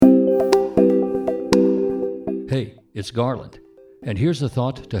Hey, it's Garland, and here's a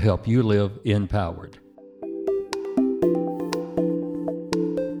thought to help you live empowered.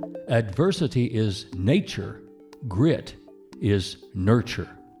 Adversity is nature, grit is nurture.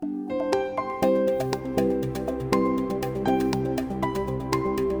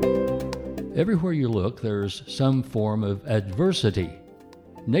 Everywhere you look, there's some form of adversity.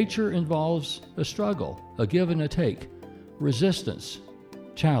 Nature involves a struggle, a give and a take, resistance,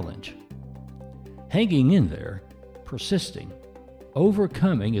 challenge. Hanging in there, persisting,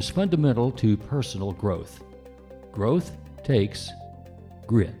 overcoming is fundamental to personal growth. Growth takes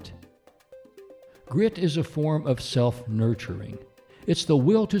grit. Grit is a form of self-nurturing. It's the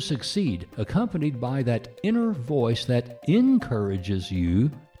will to succeed, accompanied by that inner voice that encourages you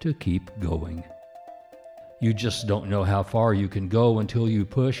to keep going. You just don't know how far you can go until you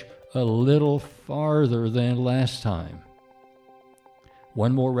push a little farther than last time.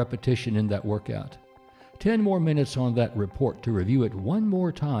 One more repetition in that workout. 10 more minutes on that report to review it one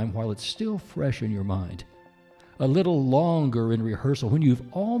more time while it's still fresh in your mind. A little longer in rehearsal when you've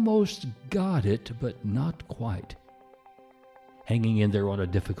almost got it, but not quite. Hanging in there on a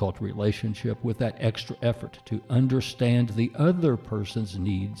difficult relationship with that extra effort to understand the other person's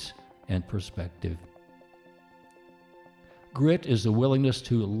needs and perspective. Grit is the willingness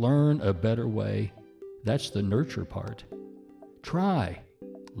to learn a better way. That's the nurture part. Try.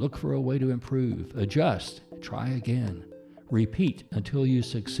 Look for a way to improve. Adjust. Try again. Repeat until you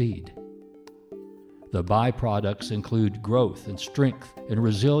succeed. The byproducts include growth and strength and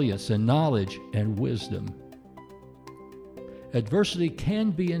resilience and knowledge and wisdom. Adversity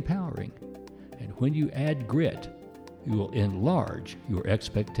can be empowering, and when you add grit, you will enlarge your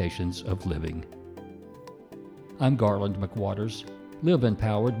expectations of living. I'm Garland McWaters. Live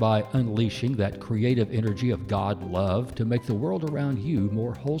empowered by unleashing that creative energy of God love to make the world around you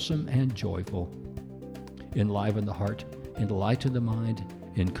more wholesome and joyful. Enliven the heart, enlighten the mind,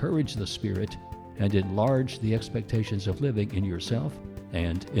 encourage the spirit, and enlarge the expectations of living in yourself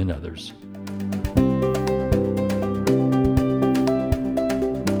and in others.